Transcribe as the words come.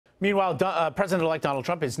Meanwhile, President-elect Donald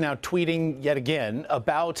Trump is now tweeting yet again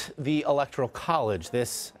about the Electoral College.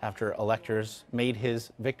 This after electors made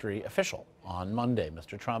his victory official on Monday.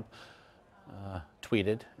 Mr. Trump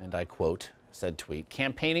tweeted, and I quote, said tweet,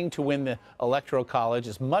 "Campaigning to win the Electoral College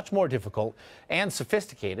is much more difficult and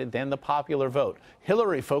sophisticated than the popular vote.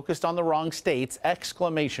 Hillary focused on the wrong states,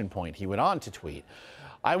 exclamation point." He went on to tweet,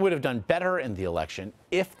 "I would have done better in the election,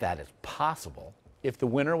 if that is possible, if the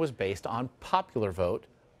winner was based on popular vote,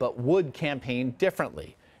 but would campaign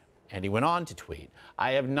differently." And he went on to tweet,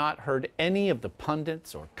 "I have not heard any of the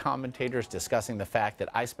pundits or commentators discussing the fact that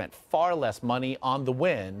I spent far less money on the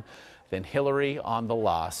win than Hillary on the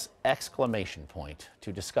loss, exclamation point."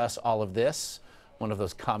 To discuss all of this, one of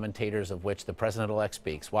those commentators of which the president-elect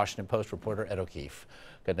speaks, Washington Post reporter Ed O'Keefe,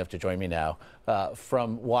 good enough to join me now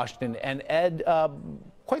from Washington. And Ed,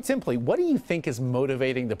 quite simply, what do you think is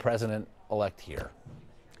motivating the president-elect here?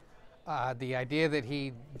 The idea that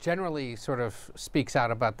he generally sort of speaks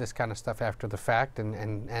out about this kind of stuff after the fact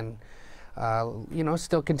and you know,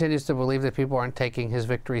 still continues to believe that people aren't taking his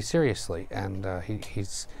victory seriously. And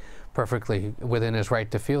he's perfectly within his right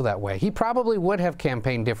to feel that way. He probably would have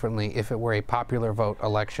campaigned differently if it were a popular vote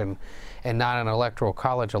election and not an electoral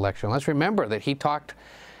college election. Let's remember that he talked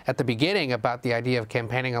at the beginning about the idea of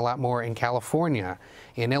campaigning a lot more in California,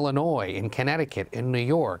 in Illinois, in Connecticut, in New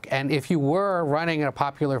York. And if you were running a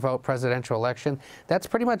popular vote presidential election, that's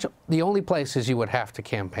pretty much the only places you would have to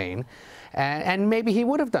campaign. And maybe he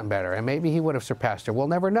would have done better, and maybe he would have surpassed her. We'll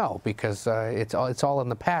never know, because it's all in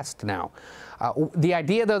the past now. The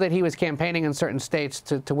idea, though, that he was campaigning in certain states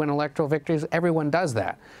to win electoral victories, everyone does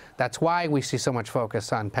that. That's why we see so much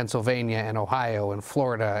focus on Pennsylvania and Ohio and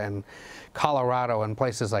Florida and Colorado and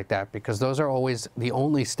places like that, because those are always the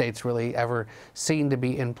only states really ever seen to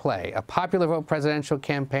be in play. A popular vote presidential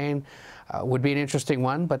campaign would be an interesting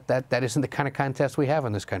one, but that isn't the kind of contest we have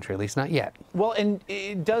in this country, at least not yet. Well, and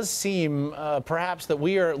it does seem perhaps that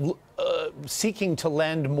we are seeking to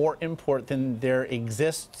lend more import than there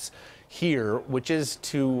exists here, which is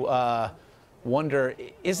to wonder,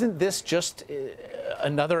 isn't this just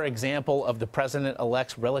another example of the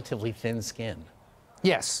president-elect's relatively thin skin?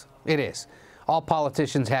 Yes, it is. All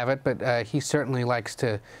politicians have it, but he certainly likes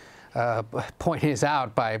to point his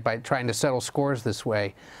out by trying to settle scores this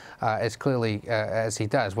way, as clearly as he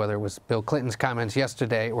does, whether it was Bill Clinton's comments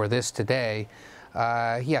yesterday or this today.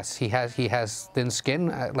 Yes, he has thin skin.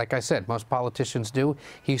 Like I said, most politicians do.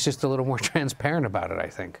 He's just a little more transparent about it, I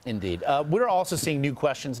think. Indeed. We're also seeing new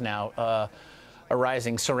questions now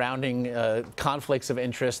arising surrounding conflicts of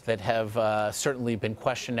interest that have certainly been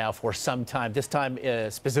questioned now for some time. This time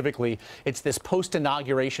specifically, it's this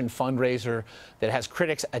post-inauguration fundraiser that has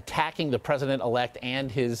critics attacking the president-elect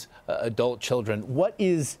and his adult children. What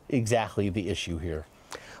is exactly the issue here?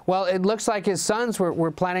 Well, it looks like his sons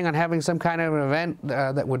were planning on having some kind of an event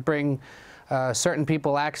that would bring certain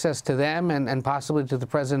people access to them and possibly to the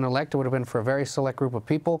president-elect. It would have been for a very select group of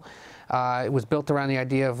people. It was built around the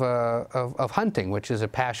idea of hunting, which is a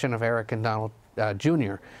passion of Eric and Donald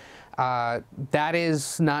Jr. That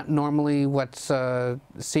is not normally what's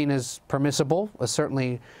seen as permissible,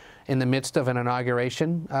 certainly in the midst of an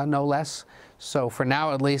inauguration, no less. So for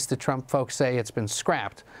now, at least, the Trump folks say it's been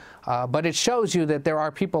scrapped. But it shows you that there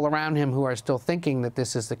are people around him who are still thinking that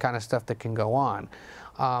this is the kind of stuff that can go on.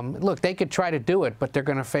 Look, they could try to do it, but they're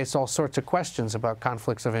going to face all sorts of questions about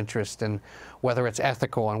conflicts of interest and whether it's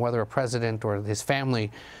ethical and whether a president or his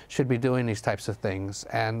family should be doing these types of things.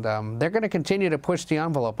 And they're going to continue to push the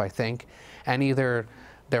envelope, I think, and either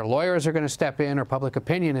their lawyers are going to step in or public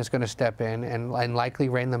opinion is going to step in and likely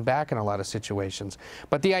rein them back in a lot of situations.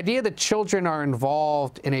 But the idea that children are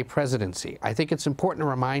involved in a presidency, I think it's important to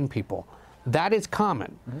remind people that is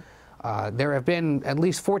common. There have been at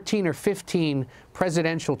least 14 or 15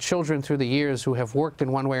 presidential children through the years who have worked in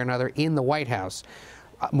one way or another in the White House.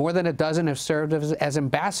 More than a dozen have served as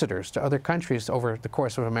ambassadors to other countries over the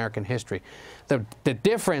course of American history. The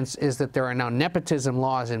difference is that there are now nepotism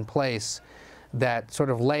laws in place that sort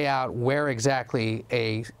of lay out where exactly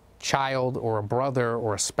a child or a brother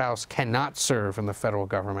or a spouse cannot serve in the federal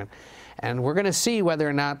government. And we're going to see whether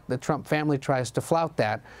or not the Trump family tries to flout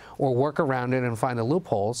that or work around it and find the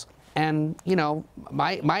loopholes. And, you know,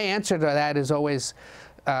 my answer to that is always,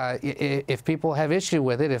 if people have issue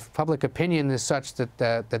with it, if public opinion is such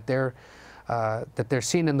that they're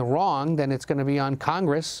seen in the wrong, then it's going to be on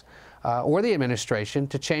Congress or the administration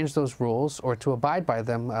to change those rules or to abide by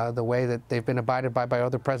them the way that they've been abided by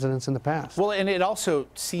other presidents in the past. Well, and it also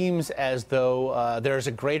seems as though there's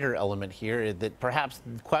a greater element here, that perhaps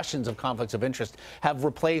questions of conflicts of interest have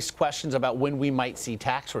replaced questions about when we might see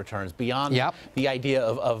tax returns, beyond the idea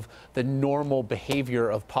of the normal behavior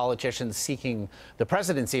of politicians seeking the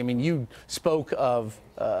presidency. I mean, you spoke of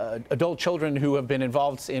adult children who have been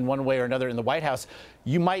involved in one way or another in the White House.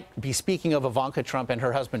 You might be speaking of Ivanka Trump and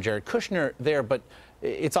her husband, Jared Kushner, there, but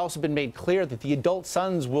it's also been made clear that the adult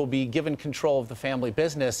sons will be given control of the family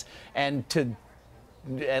business. And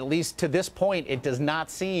at least to this point, it does not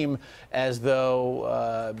seem as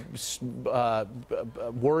though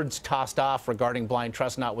words tossed off regarding blind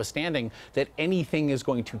trust notwithstanding, that anything is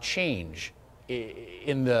going to change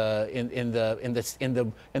in the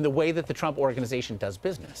way that the Trump organization does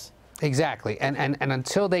business. Exactly, and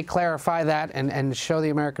until they clarify that and show the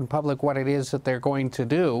American public what it is that they're going to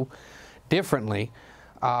do differently,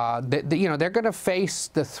 they're going to face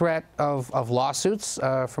the threat of lawsuits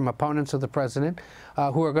from opponents of the president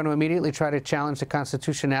who are going to immediately try to challenge the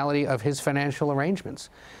constitutionality of his financial arrangements.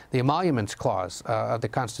 The emoluments clause of the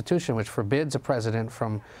Constitution, which forbids a president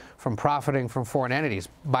from profiting from foreign entities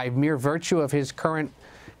by mere virtue of his current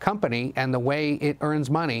company and the way it earns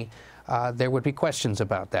money. There would be questions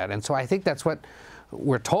about that. And so I think that's what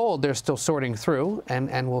we're told they're still sorting through,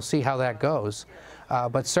 and we'll see how that goes.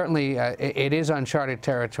 But certainly it is uncharted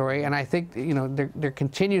territory, and I think there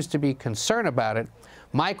continues to be concern about it.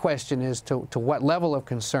 My question is to what level of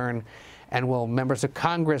concern, and will members of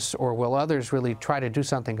Congress or will others really try to do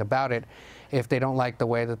something about it if they don't like the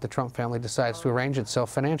way that the Trump family decides to arrange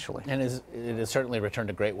itself financially. And it has certainly returned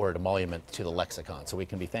a great word, emolument, to the lexicon, so we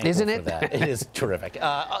can be thankful for that. It is terrific.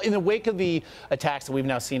 In the wake of the attacks that we've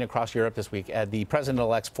now seen across Europe this week, the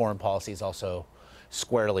president-elect's foreign policy is also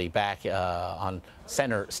squarely back on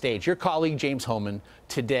center stage. Your colleague, James Hohmann,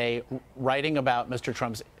 today writing about Mr.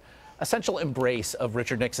 Trump's essential embrace of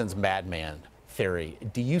Richard Nixon's madman theory.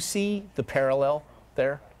 Do you see the parallel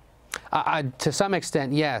there? To some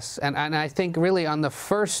extent, yes. And I think really on the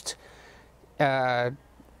first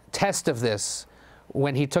test of this,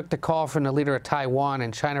 when he took the call from the leader of Taiwan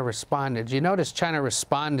and China responded, you notice China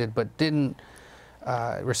responded but didn't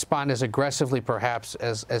respond as aggressively perhaps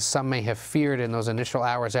as some may have feared in those initial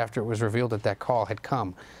hours after it was revealed that that call had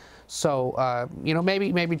come. So,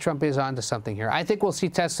 maybe Trump is onto something here. I think we'll see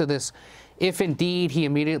tests of this if indeed he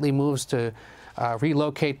immediately moves to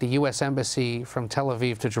relocate the U.S. Embassy from Tel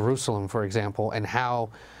Aviv to Jerusalem, for example, and how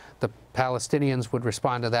the Palestinians would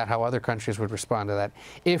respond to that, how other countries would respond to that.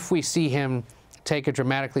 If we see him take a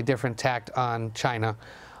dramatically different tact on China,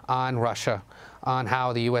 on Russia, on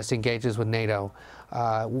how the U.S. engages with NATO,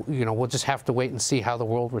 we'll just have to wait and see how the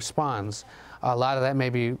world responds. A lot of that may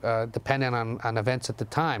be dependent on events at the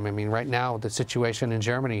time. I mean, right now, the situation in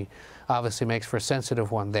Germany obviously makes for a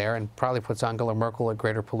sensitive one there and probably puts Angela Merkel at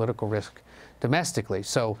greater political risk domestically.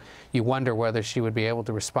 So you wonder whether she would be able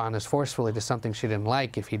to respond as forcefully to something she didn't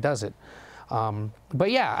like if he does it.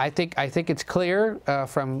 But yeah, I think it's clear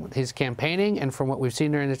from his campaigning and from what we've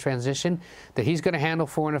seen during the transition that he's going to handle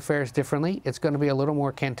foreign affairs differently. It's going to be a little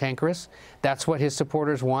more cantankerous. That's what his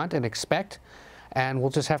supporters want and expect. And we'll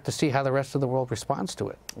just have to see how the rest of the world responds to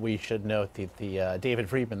it. We should note that the David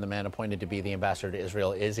Friedman, the man appointed to be the ambassador to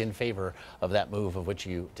Israel, is in favor of that move of which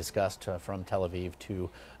you discussed from Tel Aviv to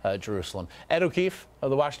Jerusalem. Ed O'Keefe of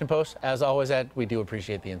the Washington Post, as always, Ed, we do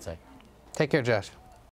appreciate the insight. Take care, Josh.